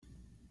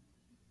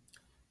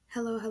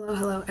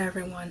Hello,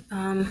 everyone.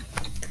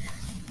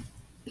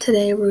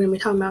 Today we're going to be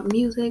talking about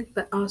music,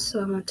 but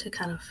also I want to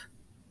kind of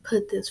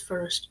put this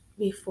first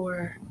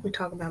before we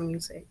talk about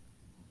music.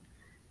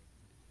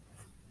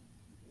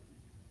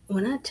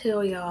 When I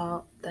tell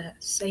y'all that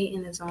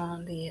Satan is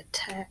on the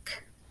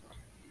attack,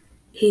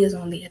 he is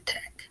on the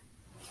attack.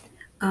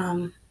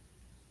 I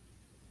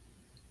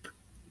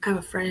have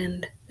a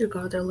friend, they're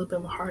going through a little bit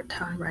of a hard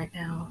time right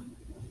now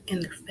in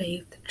their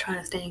faith, trying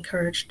to stay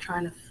encouraged,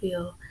 trying to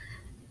feel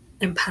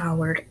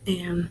empowered.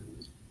 And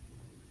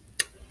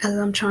as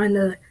I'm trying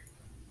to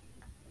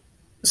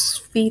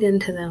feed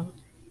into them,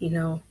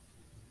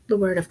 the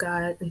word of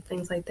God and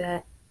things like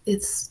that,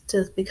 it's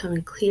just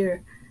becoming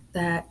clear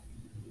that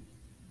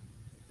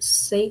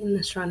Satan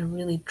is trying to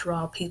really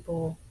draw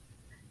people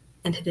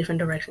into different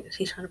directions.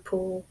 He's trying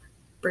to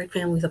break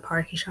families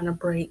apart. He's trying to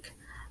break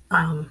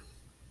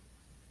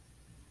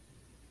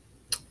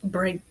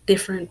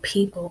different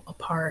people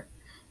apart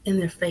in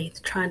their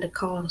faith, trying to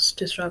cause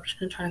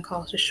disruption, trying to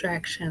cause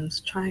distractions,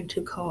 trying to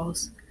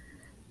cause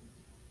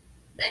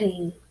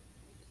pain.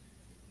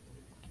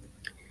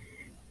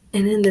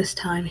 And in this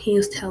time, he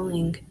is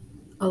telling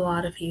a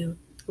lot of you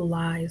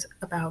lies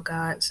about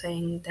God,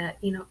 saying that,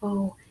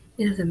 oh,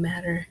 it doesn't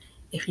matter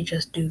if you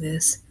just do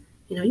this.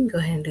 You can go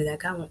ahead and do that.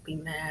 God won't be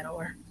mad.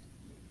 Or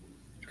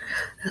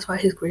that's why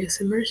his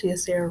grace and mercy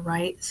is there,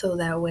 right? So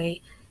that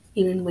way,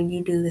 even when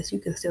you do this, you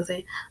can still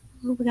say,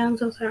 oh my God, I'm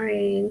so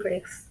sorry, and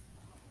grace.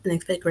 And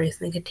expect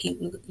grace and keep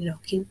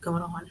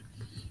going on.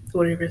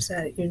 Whatever it's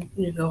that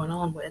you're going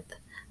on with.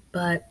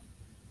 But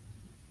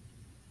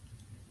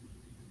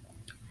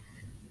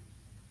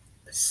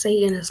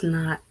Satan is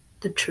not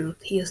the truth.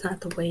 He is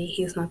not the way.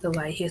 He is not the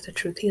light. He is the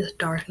truth. He is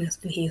darkness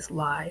and he is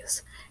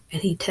lies.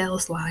 And he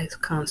tells lies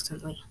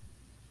constantly.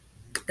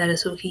 That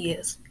is who he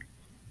is.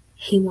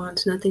 He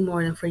wants nothing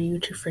more than for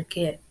you to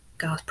forget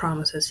God's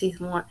promises. He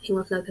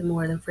wants nothing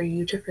more than for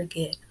you to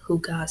forget who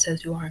God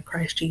says you are in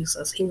Christ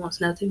Jesus. He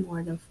wants nothing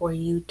more than for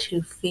you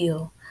to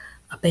feel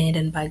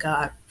abandoned by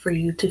God, for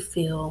you to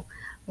feel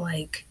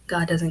like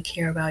God doesn't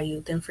care about you,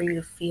 than for you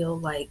to feel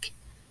like,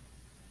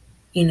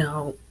 you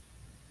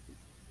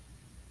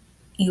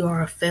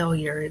are a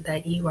failure,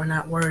 that you are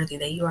not worthy,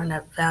 that you are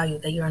not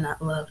valued, that you are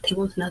not loved. He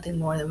wants nothing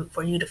more than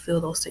for you to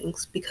feel those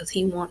things because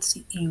he wants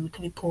you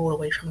to be pulled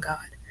away from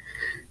God.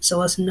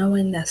 So us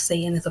knowing that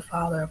Satan is the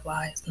father of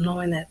lies,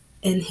 knowing that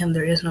in him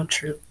there is no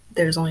truth,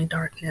 there is only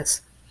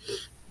darkness.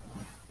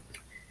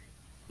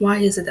 Why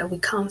is it that we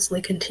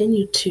constantly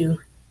continue to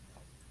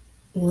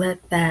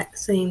let that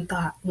same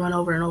thought run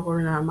over and over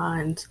in our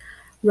minds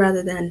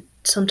rather than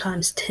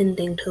sometimes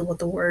tending to what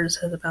the word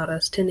says about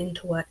us, tending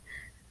to what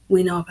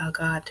we know about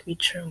God to be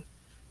true,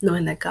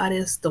 knowing that God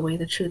is the way,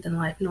 the truth, and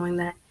life, knowing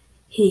that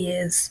he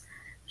is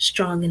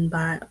strong and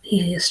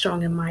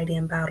mighty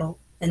in battle,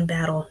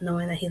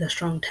 knowing that he's a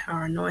strong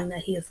tower, knowing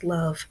that he is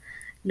love,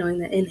 knowing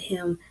that in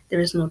him there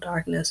is no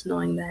darkness,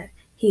 knowing that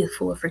he is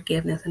full of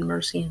forgiveness and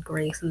mercy and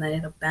grace and that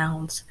it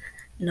abounds,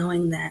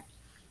 knowing that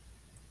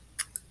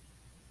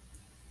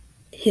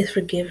his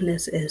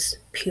forgiveness is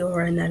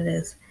pure and that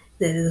it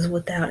is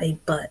without a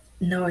but,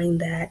 knowing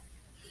that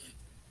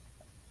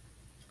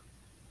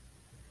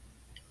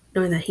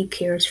he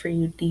cares for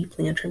you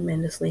deeply and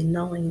tremendously,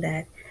 knowing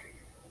that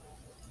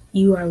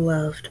you are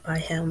loved by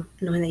him,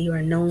 knowing that you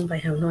are known by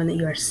him, knowing that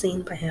you are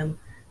seen by him,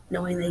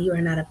 knowing that you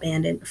are not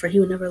abandoned, for he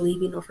will never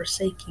leave you nor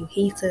forsake you.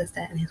 He says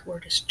that and his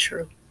word is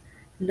true.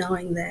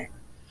 Knowing that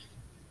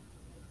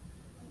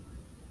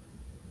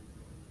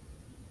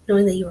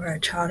you are a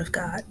child of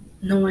God,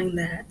 knowing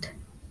that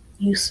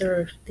you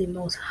serve the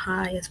most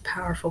highest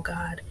powerful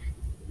God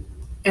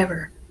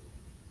ever.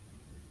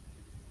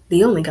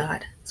 The only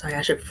God. Sorry,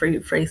 I should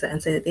phrase that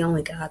and say that the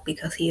only God,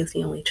 because he is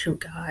the only true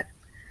God.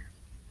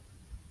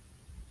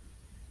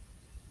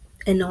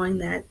 And knowing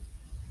that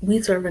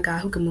we serve a God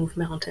who can move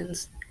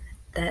mountains,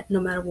 that no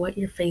matter what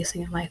you're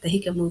facing in life, that he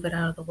can move it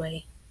out of the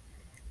way.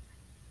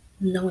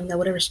 Knowing that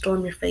whatever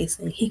storm you're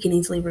facing, he can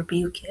easily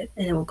rebuke it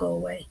and it will go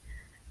away.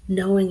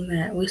 Knowing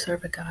that we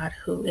serve a God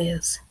who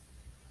is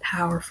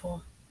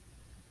powerful.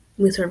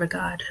 We serve a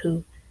God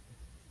who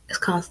is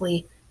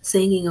constantly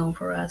singing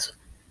over us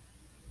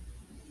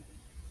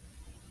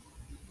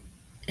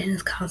and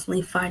is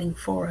constantly fighting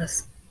for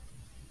us.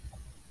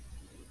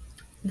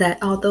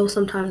 That although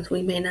sometimes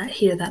we may not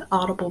hear that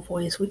audible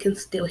voice, we can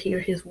still hear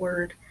his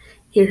word,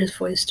 hear his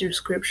voice through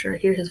scripture,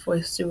 hear his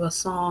voice through a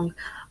song,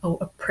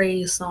 a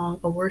praise song,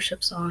 a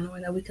worship song,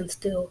 knowing that we can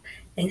still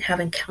have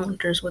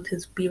encounters with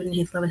his beauty and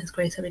his love and his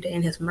grace every day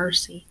and his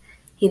mercy.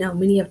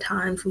 Many of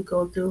times we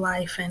go through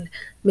life and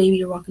maybe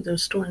you're walking through a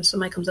store and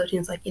somebody comes up to you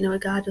and is like,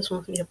 God just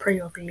wants me to pray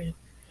over you.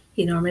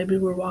 Or maybe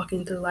we're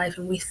walking through life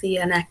and we see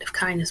an act of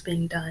kindness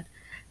being done.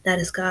 That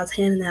is God's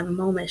hand in that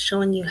moment,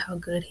 showing you how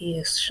good he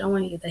is,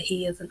 showing you that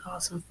he is an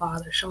awesome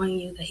father, showing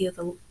you that he's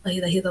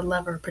a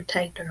lover, a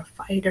protector, a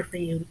fighter for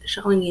you,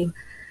 showing you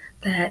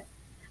that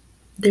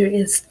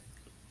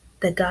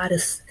that God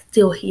is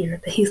still here,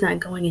 that he's not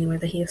going anywhere,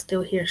 that he is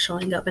still here,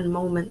 showing up in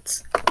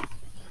moments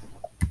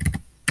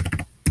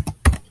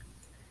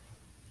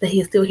that he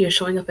is still here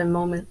showing up in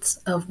moments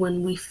of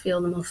when we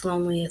feel the most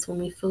loneliest, when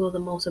we feel the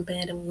most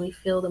abandoned, when we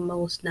feel the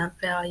most not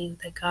valued,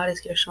 that God is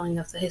here showing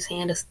us that his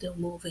hand is still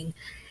moving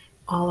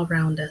all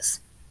around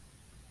us.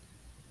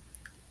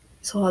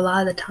 So a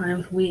lot of the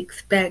times we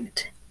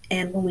expect,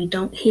 and when we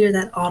don't hear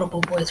that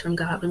audible voice from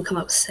God, we become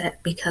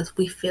upset because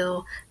we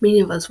feel, many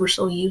of us, we're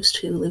so used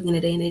to living in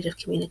a day and age of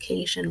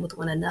communication with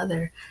one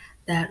another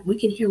that we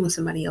can hear when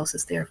somebody else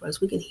is there for us.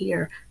 We can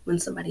hear when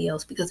somebody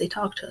else, because they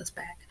talk to us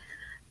back.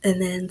 And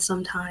then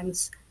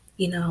sometimes,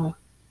 you know,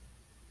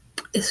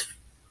 it's,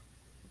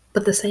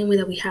 but the same way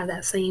that we have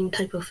that same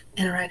type of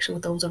interaction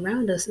with those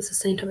around us, it's the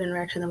same type of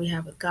interaction that we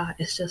have with God.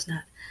 It's just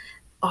not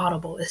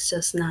audible. It's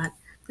just not.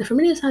 And for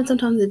many times,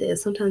 sometimes it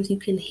is. Sometimes you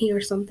can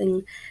hear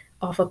something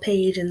off a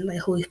page, and the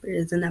Holy Spirit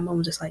is in that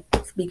moment, just like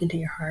speaking to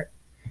your heart.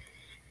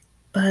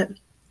 But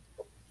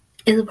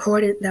it's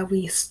important that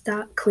we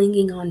stop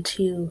clinging on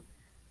to,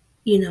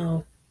 you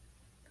know,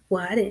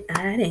 well, I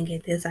didn't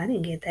get this, I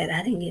didn't get that,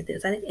 I didn't get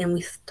this, and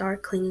we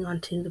start clinging on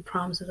to the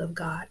promises of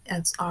God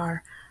as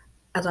our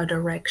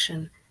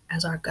direction,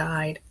 as our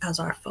guide, as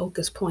our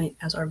focus point,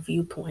 as our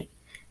viewpoint.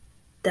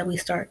 That we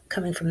start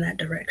coming from that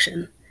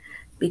direction.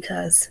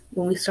 Because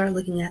when we start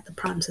looking at the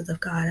promises of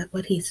God,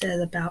 what he says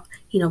about,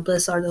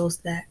 blessed are those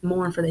that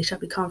mourn, for they shall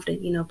be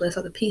comforted. Blessed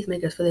are the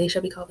peacemakers, for they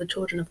shall be called the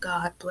children of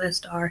God.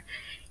 Blessed are,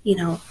 you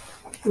know,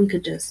 we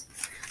could just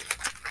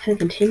kind of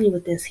continue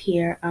with this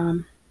here.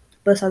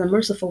 Blessed are the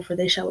merciful, for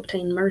they shall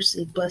obtain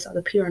mercy. Blessed are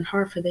the pure in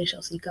heart, for they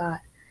shall see God.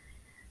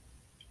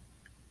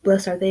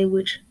 Blessed are they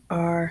which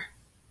are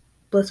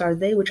Blessed are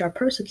they which are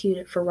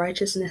persecuted for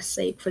righteousness'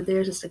 sake, for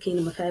theirs is the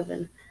kingdom of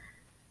heaven.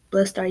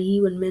 Blessed are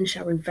you when men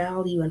shall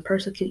revile you and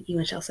persecute you,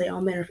 and shall say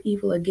all manner of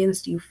evil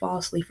against you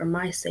falsely for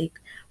my sake.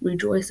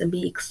 Rejoice and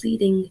be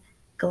exceeding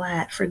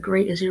glad, for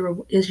great is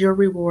your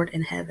reward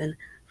in heaven.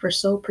 For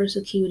so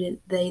persecuted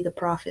they the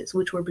prophets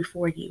which were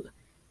before you.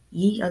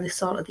 Ye are the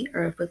salt of the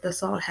earth, but the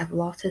salt hath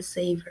lost his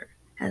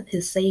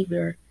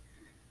savor.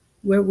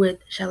 Wherewith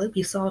shall it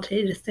be salted?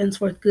 It is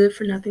thenceforth good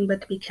for nothing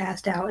but to be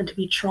cast out and to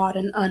be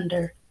trodden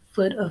under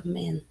foot of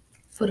men.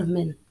 Foot of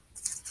men.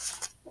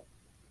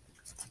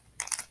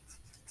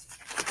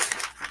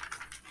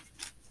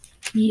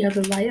 Ye are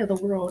the light of the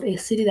world. A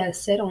city that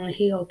is set on a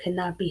hill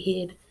cannot be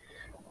hid.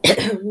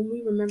 When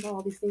we remember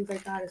all these things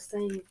that God is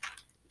saying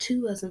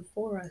to us and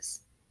for us,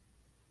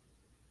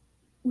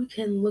 we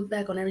can look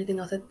back on everything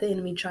else that the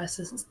enemy tries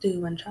to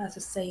do and tries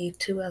to say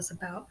to us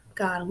about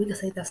God. And we can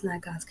say that's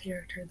not God's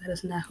character. That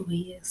is not who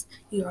he is.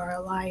 You are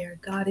a liar.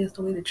 God is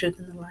the way, the truth,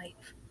 and the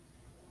life.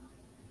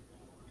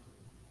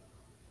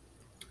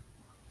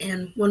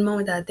 And one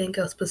moment that I think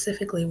of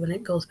specifically when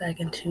it goes back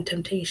into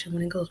temptation,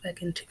 when it goes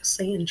back into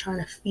Satan trying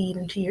to feed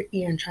into your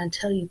ear and trying to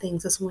tell you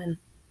things, is when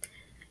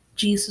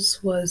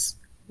Jesus was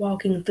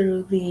walking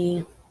through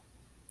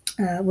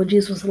when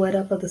Jesus was led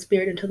up of the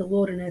Spirit into the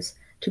wilderness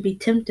to be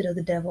tempted of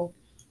the devil.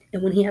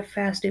 And when he had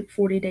fasted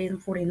 40 days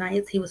and 40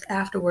 nights, he was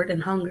afterward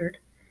and hungered.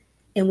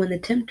 And when the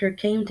tempter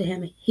came to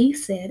him, he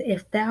said,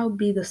 If thou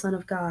be the Son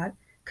of God,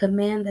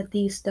 command that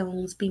these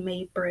stones be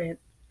made bread.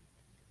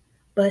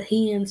 But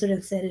he answered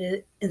and said,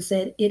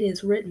 It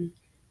is written,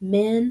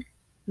 Man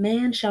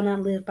shall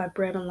not live by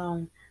bread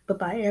alone, but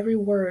by every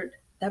word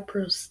that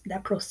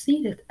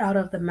proceedeth out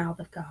of the mouth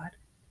of God.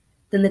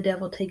 Then the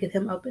devil taketh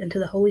him up into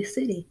the holy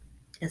city,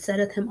 and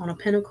setteth him on a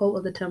pinnacle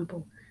of the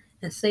temple,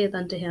 and saith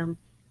unto him,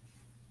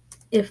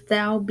 If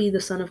thou be the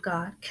Son of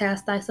God,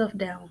 cast thyself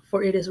down,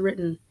 for it is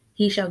written,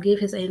 He shall give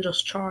his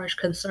angels charge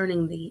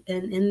concerning thee,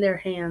 and in their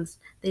hands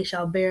they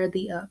shall bear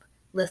thee up,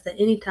 lest at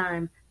any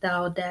time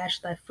thou dash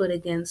thy foot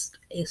against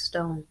a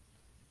stone.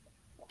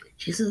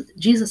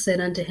 Jesus said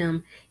unto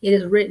him, It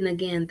is written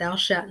again, thou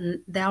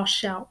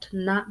shalt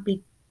not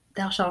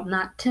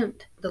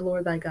tempt the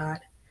Lord thy God.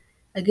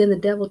 Again the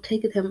devil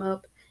taketh him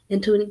up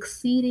into an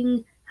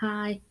exceeding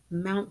high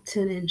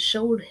mountain, and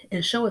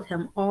showeth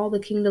him all the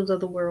kingdoms of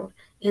the world,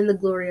 and the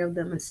glory of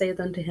them, and saith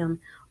unto him,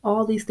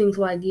 All these things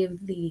will I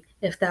give thee,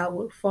 if thou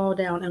wilt fall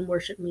down and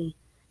worship me.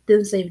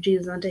 Then saith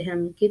Jesus unto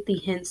him, Get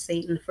thee hence,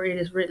 Satan, for it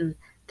is written,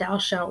 Thou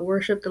shalt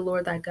worship the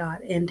Lord thy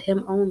God, and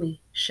him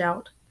only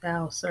shalt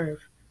thou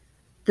serve.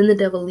 Then the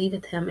devil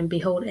leaveth him, and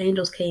behold,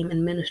 angels came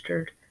and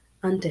ministered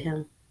unto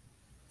him.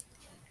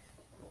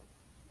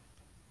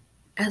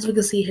 As we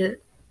can see here,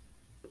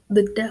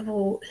 the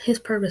devil, his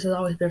purpose has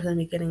always been from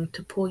the beginning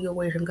to pull you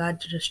away from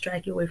God, to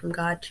distract you away from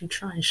God, to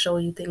try and show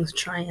you things,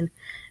 try and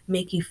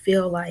make you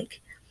feel like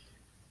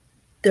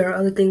there are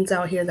other things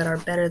out here that are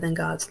better than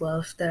God's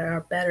love, that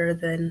are better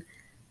than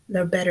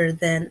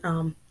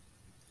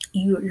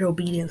your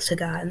obedience to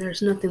God. And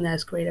there's nothing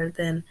that's greater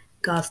than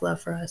God's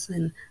love for us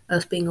and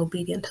us being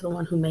obedient to the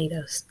one who made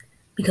us.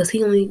 Because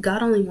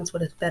God only wants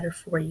what is better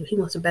for you. He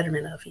wants the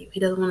betterment of you. He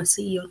doesn't want to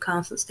see you in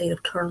constant state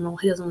of turmoil.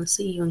 He doesn't want to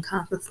see you in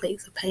constant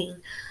states of pain.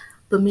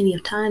 But many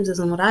of times,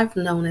 and what I've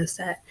known is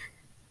that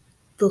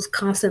those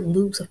constant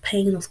loops of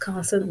pain, those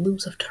constant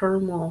loops of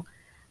turmoil,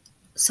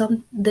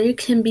 there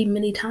can be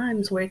many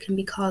times where it can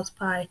be caused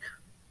by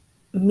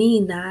me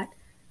not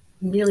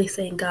merely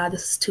saying, God,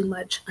 this is too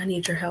much, I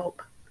need your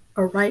help.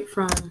 Or right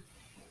from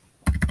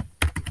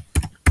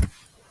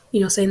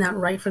saying that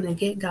right from the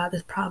get, God,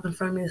 this problem in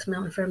front of me, this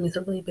mountain in front of me is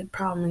a really big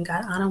problem. And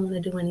God, I don't want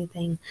to do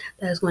anything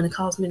that is going to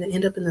cause me to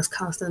end up in this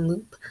constant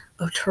loop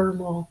of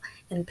turmoil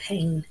and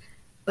pain.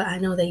 But I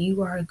know that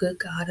you are a good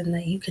God and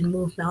that you can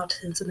move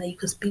mountains and that you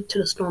can speak to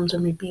the storms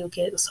and rebuke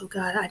it. So,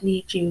 God, I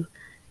need you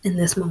in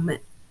this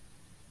moment.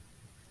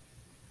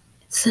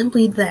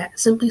 Simply that,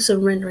 simply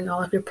surrendering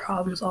all of your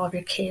problems, all of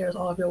your cares,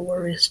 all of your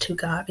worries to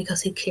God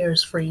because He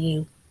cares for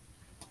you.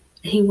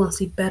 And He wants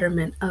the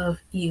betterment of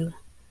you.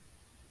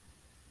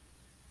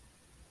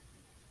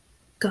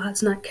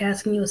 God's not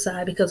casting you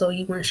aside because, oh,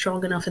 you weren't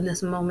strong enough in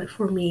this moment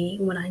for me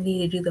when I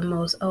needed you the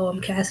most. Oh, I'm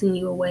casting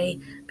you away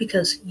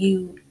because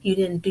you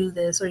didn't do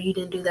this or you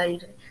didn't do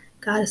that.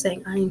 God is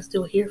saying, I am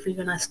still here for you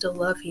and I still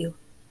love you.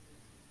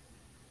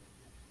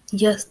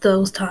 Yes,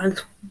 those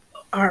times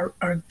are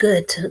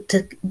good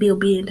to be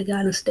obedient to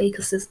God and stay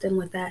consistent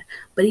with that.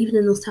 But even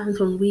in those times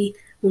when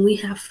we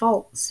have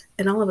faults,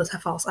 and all of us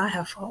have faults, I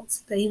have faults,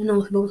 that even in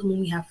those moments when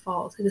we have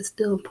faults, it is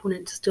still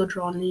important to still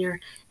draw near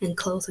and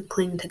close and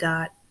cling to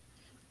God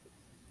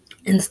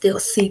and still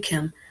seek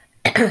Him.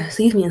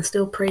 Excuse me, and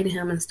still pray to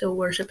Him and still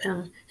worship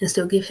Him and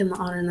still give Him the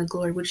honor and the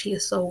glory which He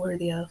is so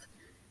worthy of.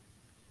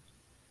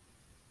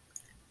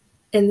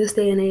 In this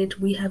day and age,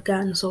 we have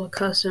gotten so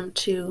accustomed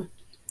to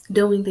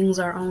doing things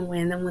our own way,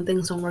 and then when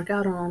things don't work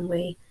out our own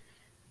way,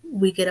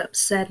 we get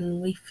upset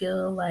and we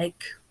feel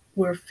like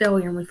we're a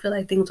failure and we feel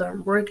like things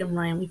aren't working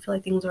right and we feel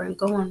like things aren't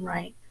going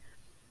right.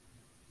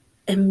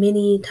 And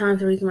many times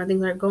the reason why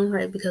things aren't going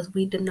right is because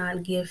we did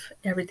not give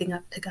everything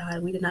up to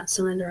God. We did not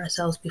surrender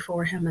ourselves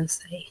before Him and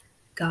say,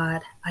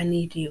 God, I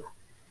need you.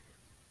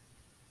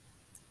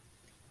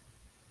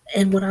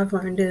 And what I've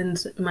learned in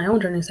my own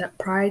journey is that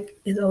pride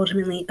is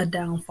ultimately a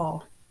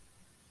downfall.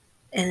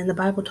 And the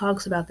Bible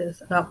talks about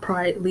this, about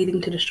pride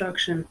leading to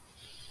destruction.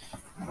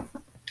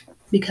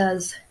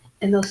 Because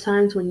in those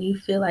times when you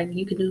feel like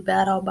you can do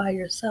bad all by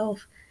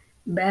yourself,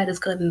 bad is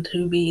going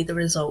to be the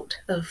result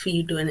of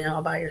you doing it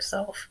all by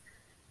yourself.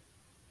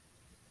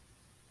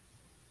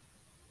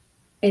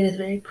 It is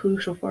very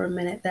crucial for a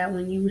minute that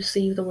when you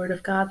receive the word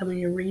of God, that when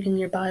you're reading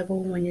your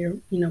Bible, when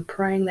you're,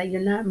 praying, that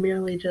you're not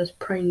merely just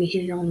praying to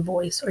hear your own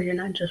voice, or you're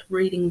not just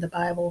reading the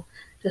Bible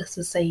just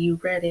to say you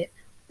read it,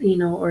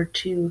 or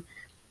to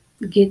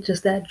get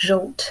just that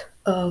jolt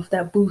of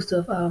that boost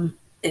of that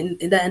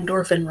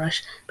endorphin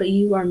rush, but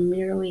you are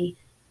merely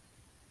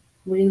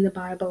reading the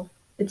Bible.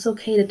 It's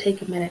okay to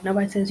take a minute.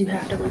 Nobody says you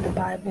have to read the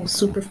Bible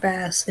super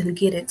fast and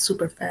get it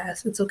super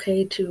fast. It's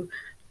okay to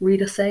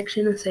read a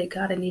section and say,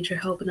 God, I need your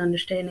help in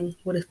understanding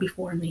what is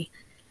before me.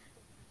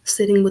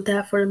 Sitting with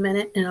that for a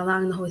minute and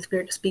allowing the Holy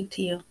Spirit to speak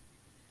to you.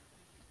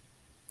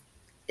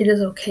 It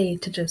is okay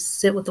to just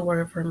sit with the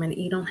word for a minute.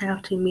 You don't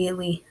have to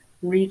immediately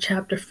read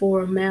chapter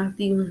 4 of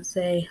Matthew and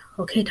say,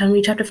 okay, time to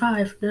read chapter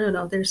 5.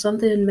 No. There's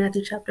something in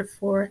Matthew chapter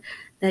 4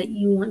 that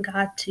you want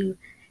God to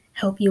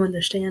help you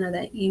understand, or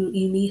that you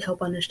need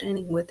help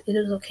understanding with. It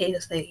is okay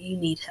to say you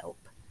need help.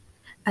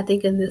 I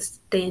think in this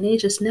day and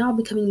age, it's now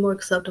becoming more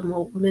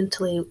acceptable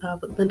mentally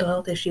with mental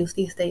health issues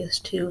these days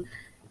to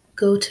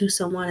go to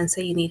someone and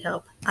say you need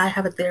help. I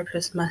have a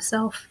therapist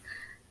myself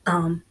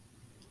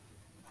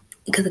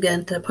because,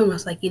 again, to the point where I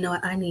was like,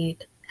 what, I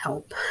need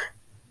help.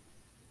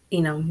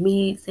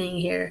 Me sitting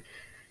here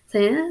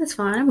saying, it's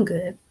fine, I'm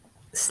good.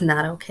 It's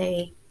not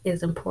okay.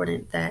 It's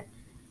important that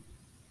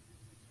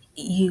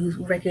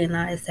you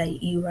recognize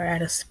that you are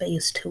at a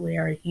space to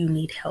where you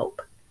need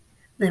help.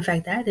 And in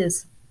fact, that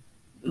is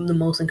the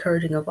most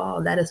encouraging of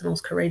all. That is the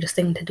most courageous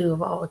thing to do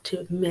of all, to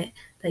admit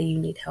that you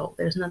need help.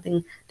 There's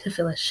nothing to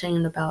feel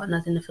ashamed about,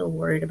 nothing to feel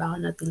worried about,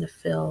 nothing to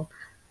feel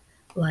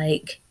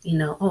like,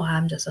 oh,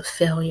 I'm just a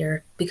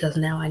failure because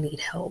now I need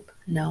help.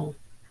 No.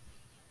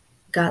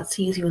 God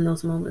sees you in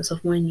those moments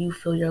of when you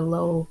feel your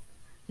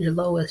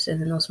lowest,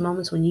 and in those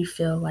moments when you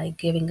feel like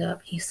giving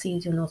up, He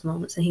sees you in those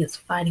moments and He is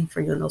fighting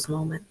for you in those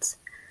moments.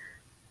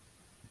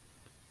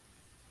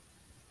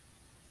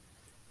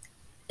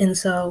 And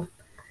so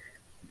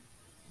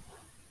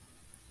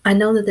I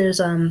know that there's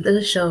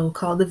a show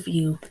called The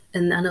View,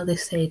 and I know they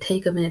say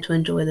take a minute to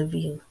enjoy the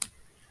view.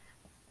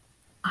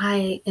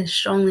 I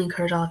strongly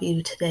encourage all of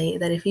you today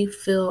that if you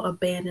feel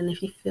abandoned,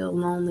 if you feel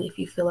lonely, if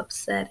you feel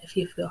upset, if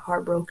you feel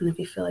heartbroken, if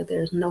you feel like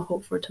there's no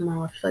hope for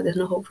tomorrow, if you feel like there's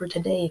no hope for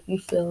today, if you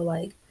feel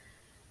like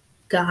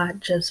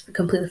God just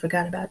completely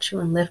forgot about you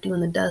and left you in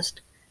the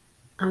dust,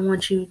 I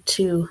want you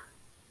to,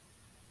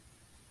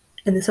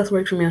 and this has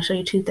worked for me, I'll show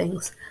you two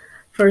things.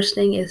 First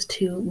thing is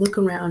to look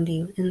around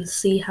you and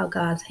see how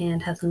God's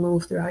hand has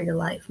moved throughout your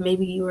life.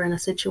 Maybe you were in a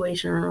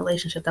situation or a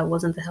relationship that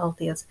wasn't the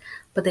healthiest,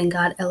 but then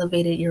God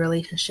elevated your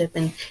relationship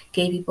and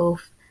gave you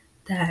both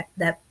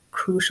that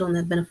crucial and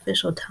that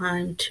beneficial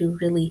time to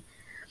really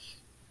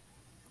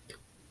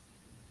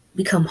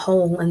become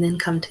whole and then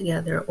come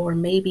together. Or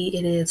maybe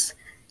it is,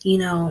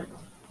 maybe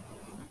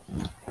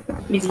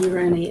you're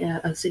in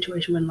a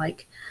situation when,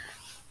 like,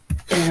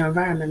 in an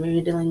environment, maybe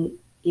you're dealing,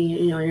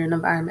 you're in an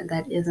environment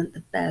that isn't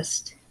the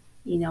best,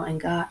 and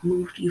God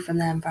moved you from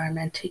that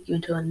environment and took you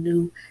into a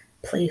new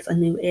place, a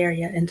new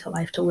area into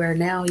life, to where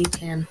now you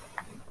can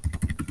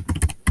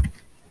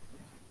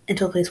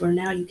into a place where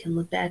now you can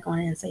look back on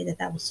it and say that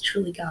that was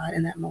truly God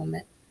in that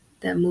moment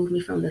that moved me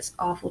from this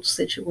awful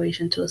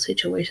situation to a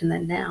situation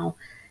that now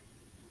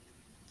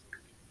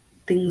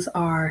things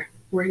are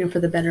working for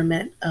the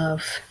betterment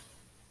of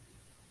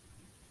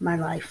my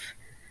life,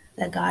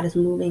 that God is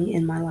moving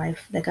in my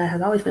life, that God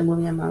has always been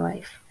moving in my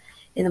life.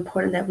 It's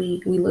important that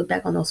we look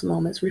back on those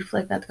moments,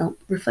 reflect back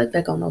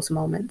on those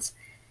moments,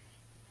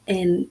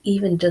 and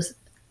even just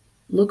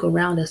look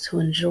around us to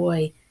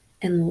enjoy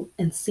and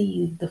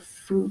see the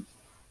fruit,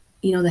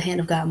 the hand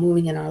of God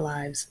moving in our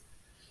lives.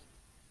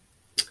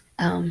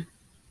 Um,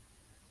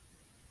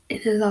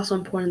 it is also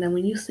important that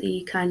when you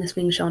see kindness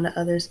being shown to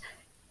others,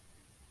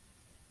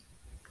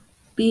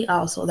 be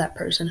also that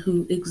person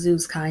who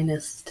exudes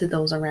kindness to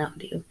those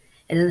around you.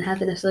 It doesn't have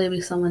to necessarily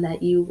be someone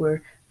that you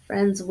were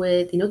friends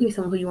with. It can be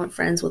someone who you weren't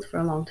friends with for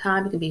a long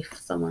time. It can be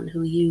someone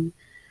who you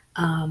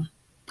um,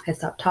 had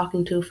stopped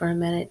talking to for a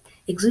minute.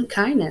 Exude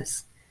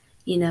kindness.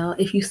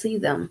 If you see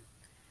them,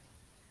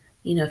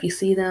 if you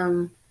see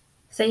them,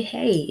 say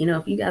hey.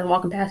 If you guys are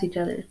walking past each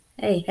other,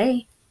 hey,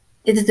 hey.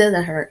 It just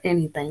doesn't hurt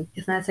anything.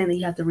 It's not saying that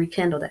you have to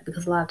rekindle that,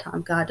 because a lot of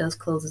times God does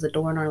closes a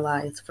door in our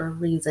lives for a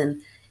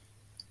reason.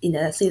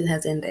 That season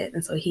has ended,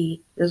 and so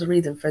there's a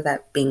reason for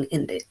that being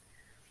ended.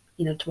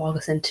 To walk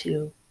us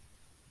into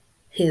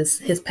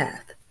his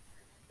path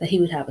that he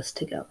would have us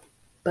to go.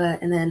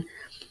 And then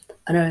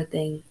another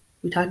thing,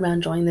 we talked about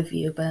enjoying the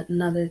view, but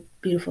another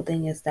beautiful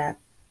thing is that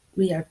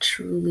we are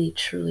truly,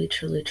 truly,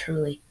 truly,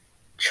 truly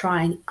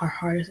trying our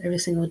hardest every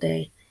single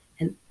day.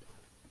 And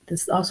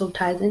this also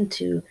ties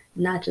into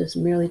not just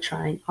merely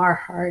trying our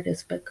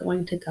hardest, but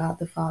going to God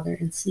the Father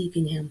and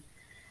seeking him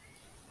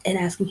and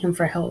asking him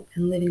for help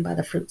and living by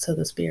the fruits of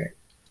the Spirit.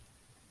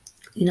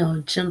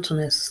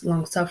 Gentleness,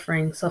 long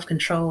suffering, self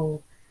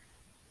control,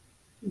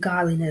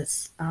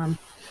 godliness. I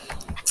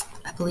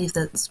believe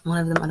that's one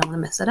of them. I don't want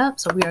to mess it up.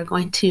 So we are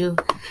going to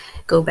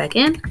go back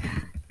in.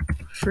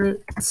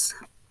 Fruits.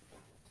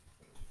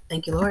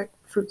 Thank you, Lord.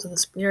 Fruits of the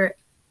Spirit.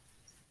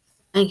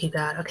 Thank you,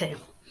 God. Okay.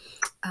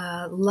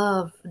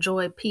 Love,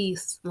 joy,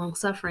 peace, long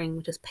suffering,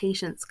 which is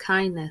patience,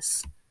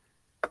 kindness.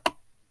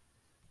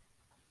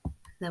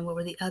 Then what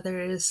were the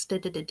others?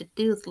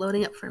 It's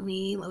loading up for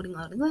me. Loading,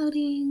 loading,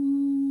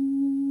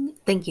 loading.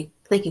 Thank you.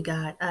 Thank you,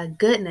 God.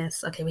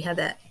 Goodness. Okay, we had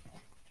that.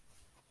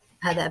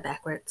 Had that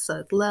backwards. So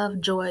it's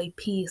love, joy,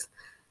 peace,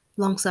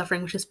 long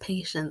suffering, which is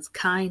patience,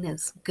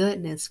 kindness,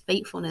 goodness,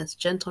 faithfulness,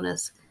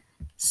 gentleness,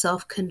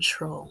 self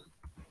control.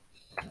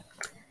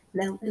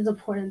 That is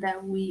important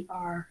that we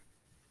are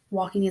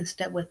walking in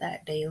step with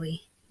that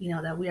daily.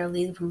 That we are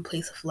leading from a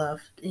place of love.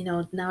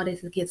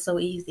 Nowadays it gets so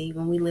easy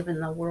when we live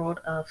in a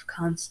world of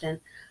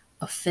constant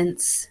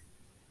offense.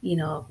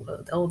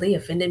 Oh, they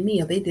offended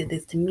me, or they did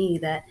this to me,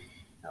 that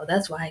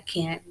that's why I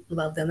can't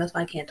love them. That's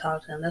why I can't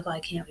talk to them. That's why I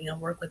can't,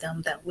 work with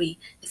them. That we,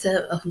 instead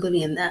of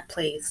living in that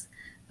place,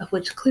 of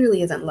which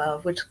clearly isn't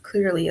love, which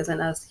clearly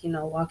isn't us,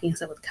 walking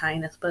instead with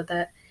kindness, but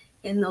that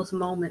in those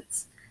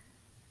moments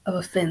of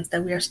offense,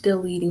 that we are still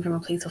leading from a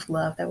place of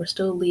love, that we're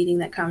still leading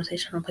that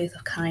conversation from a place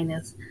of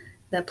kindness,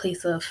 that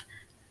place of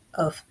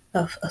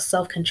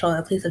self control,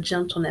 that place of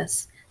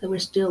gentleness, that we're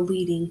still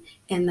leading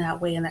in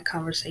that way, in that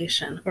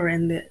conversation, or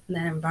in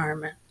that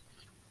environment.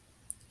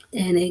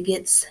 And it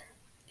gets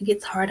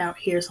hard out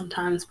here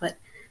sometimes, but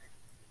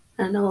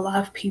I know a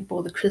lot of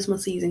people, the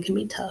Christmas season can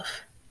be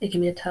tough. It can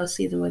be a tough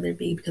season, whether it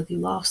be because you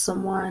lost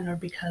someone or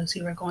because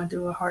you are going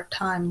through a hard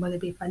time, whether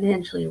it be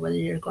financially, or whether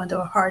you're going through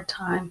a hard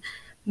time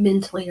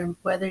mentally, or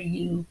whether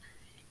you're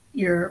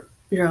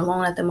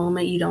alone at the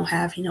moment. You don't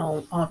have,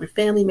 all of your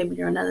family. Maybe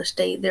you're in another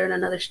state, they're in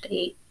another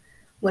state,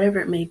 whatever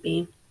it may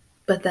be.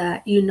 But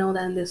that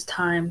that in this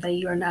time that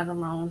you are not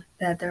alone,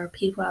 that there are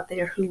people out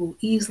there who will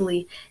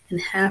easily and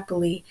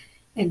happily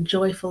and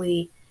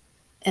joyfully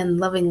and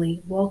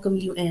lovingly welcome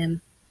you in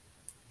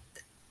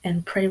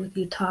and pray with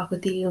you, talk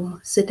with you,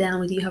 sit down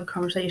with you, have a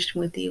conversation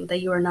with you,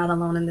 that you are not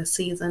alone in this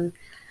season.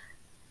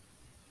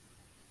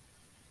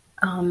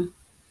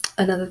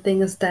 Another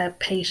thing is that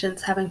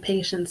patience, having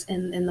patience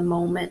in the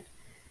moment.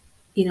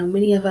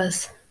 Many of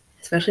us,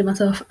 especially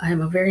myself, I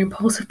am a very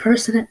impulsive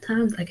person at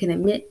times, I can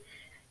admit.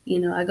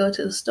 I go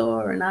to the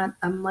store and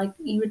I'm like,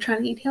 you were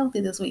trying to eat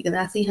healthy this week, and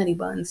I see honey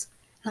buns.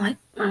 I'm like,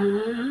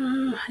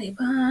 honey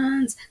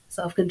buns,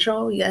 self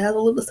control. You gotta have a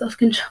little bit of self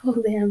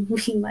control there. I'm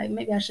like,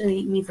 maybe I should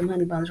eat me some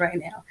honey buns right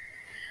now.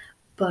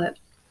 But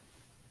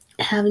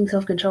having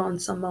self control in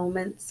some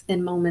moments,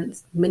 many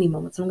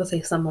moments, I'm gonna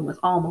say some moments,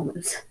 all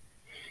moments.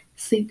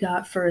 Seek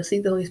God first,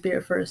 seek the Holy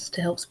Spirit first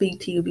to help speak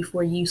to you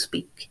before you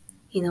speak.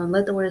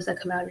 Let the words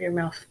that come out of your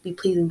mouth be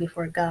pleasing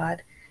before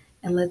God,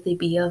 and let they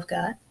be of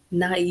God,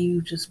 not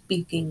you just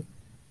speaking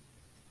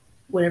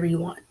whatever you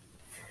want.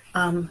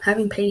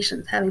 Having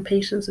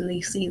patience in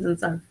these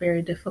seasons are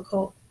very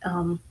difficult,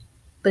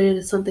 but it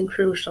is something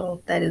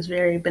crucial that is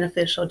very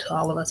beneficial to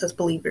all of us as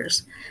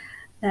believers.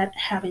 That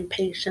having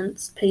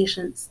patience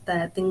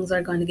that things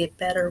are going to get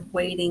better,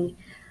 waiting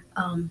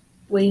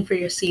for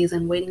your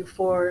season, waiting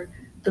for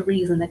the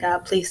reason that God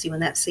placed you in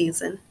that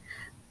season.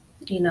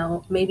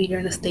 Maybe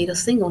you're in a state of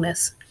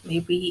singleness,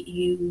 Maybe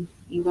you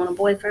want a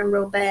boyfriend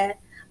real bad,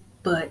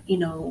 but you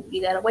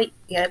gotta wait.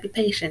 You gotta be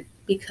patient,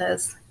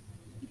 because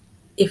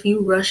if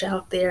you rush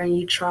out there and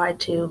you try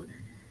to,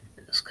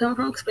 it's come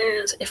from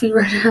experience. If you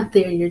rush out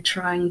there and you're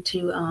trying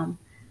to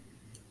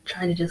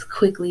just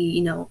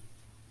quickly,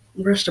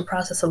 rush the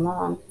process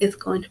along, it's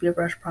going to be a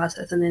rush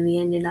process, and in the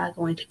end, you're not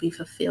going to be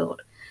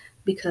fulfilled,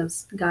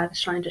 because God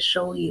is trying to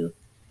show you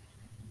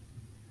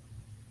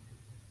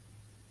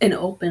and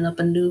open up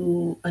a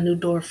new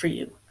door for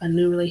you, a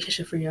new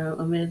relationship for you,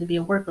 whether it be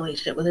a work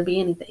relationship, whether it be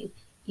anything.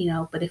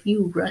 But if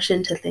you rush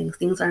into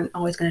things aren't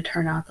always going to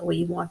turn out the way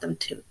you want them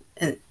to.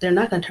 And they're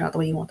not going to turn out the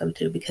way you want them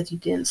to, because you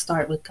didn't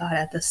start with God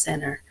at the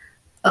center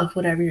of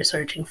whatever you're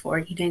searching for.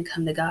 You didn't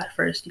come to God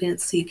first. You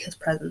didn't seek his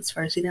presence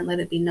first. You didn't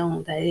let it be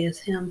known that it is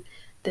him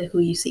that who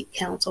you seek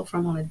counsel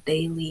from on a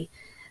daily,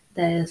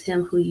 that is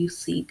him who you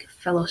seek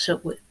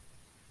fellowship with,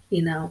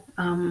 you know.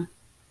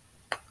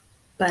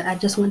 But I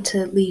just want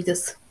to leave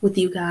this with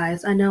you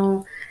guys. I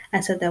know I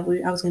said that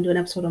I was going to do an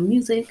episode on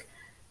music.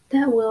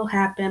 That will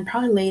happen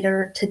probably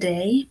later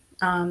today.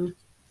 I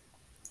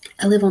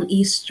live on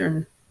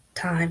Eastern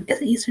time.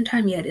 Is it Eastern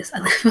time? Yeah, it is. I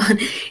live on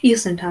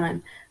Eastern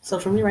time. So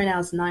for me right now,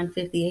 it's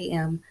 9:50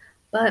 a.m.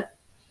 But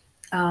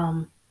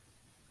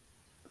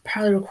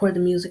probably record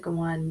the music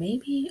on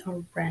maybe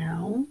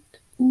around.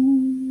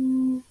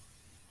 Ooh,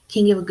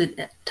 can't give a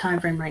good time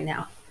frame right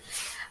now,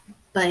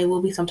 but it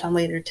will be sometime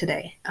later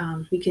today.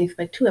 You can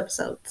expect 2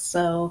 episodes.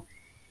 So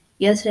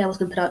yesterday I was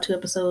gonna put out 2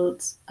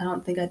 episodes. I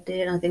don't think I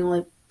did. I think I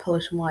only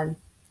published one.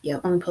 Yeah,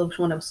 only published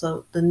one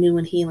episode, the new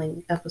and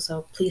healing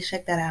episode. Please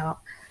check that out.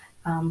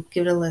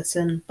 Give it a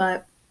listen.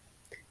 But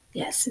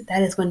yes,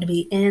 that is going to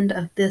be the end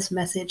of this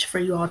message for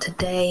you all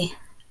today.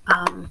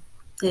 It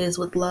is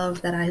with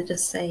love that I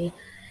just say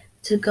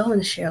to go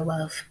and share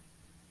love,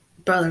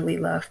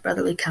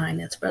 brotherly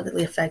kindness,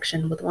 brotherly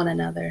affection with one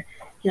another.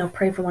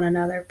 Pray for one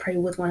another, pray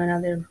with one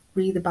another,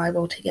 read the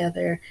Bible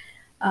together,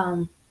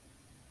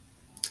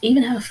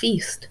 even have a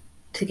feast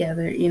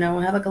together,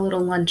 have like a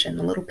little luncheon,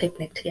 a little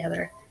picnic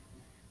together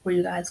where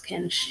you guys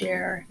can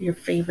share your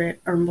favorite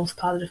or most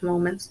positive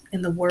moments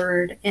in the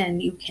word,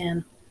 and you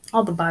can,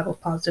 all the Bible's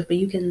positive, but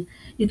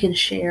you can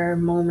share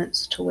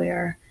moments to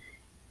where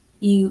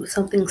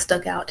something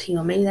stuck out to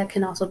you. Maybe that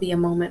can also be a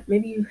moment.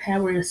 Maybe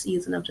were in a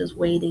season of just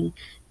waiting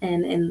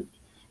and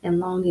and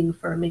longing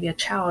for maybe a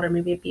child, or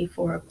maybe it be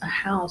for a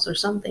house or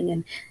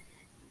something,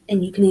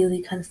 and you can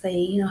easily kind of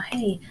say,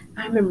 hey,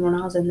 I remember when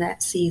I was in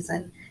that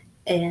season,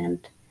 and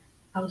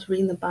I was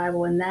reading the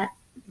Bible, and that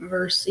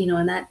verse,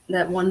 and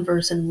that one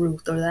verse in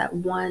Ruth, or that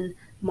one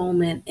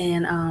moment,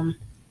 and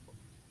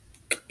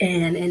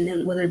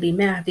then whether it be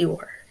Matthew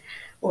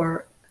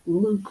or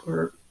Luke,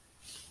 or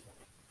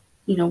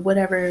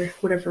whatever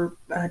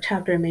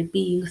chapter it may be,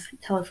 you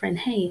tell a friend,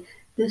 hey,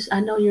 this, I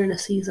know you're in a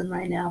season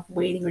right now of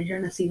waiting, or you're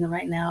in a season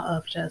right now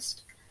of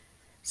just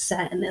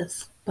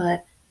sadness,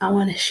 but I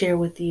want to share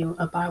with you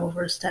a Bible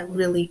verse that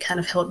really kind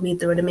of helped me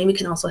through it, and maybe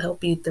can also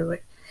help you through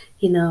it.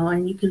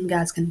 And you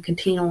guys can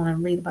continue on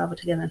and read the Bible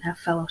together and have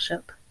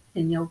fellowship.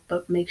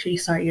 But make sure you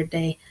start your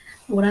day.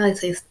 What I like to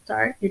say is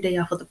start your day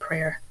off with a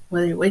prayer.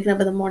 Whether you're waking up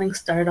in the morning,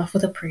 start it off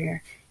with a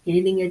prayer. You're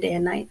ending your day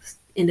at night,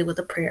 end it with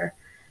a prayer.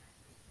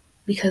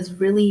 Because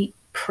really,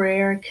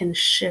 prayer can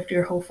shift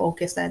your whole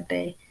focus that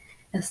day.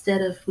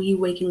 Instead of you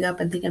waking up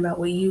and thinking about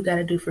what you got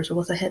to do first, or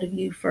what's ahead of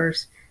you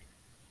first,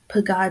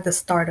 put God at the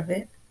start of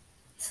it.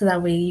 So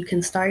that way you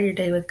can start your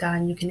day with God,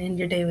 and you can end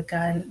your day with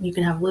God, and you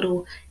can have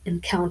little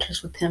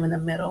encounters with him in the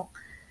middle.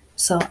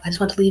 So I just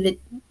want to leave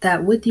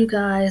that with you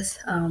guys.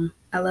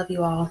 I love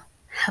you all.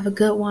 Have a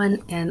good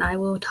one, and I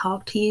will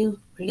talk to you,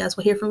 or you guys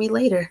will hear from me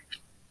later.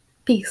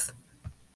 Peace.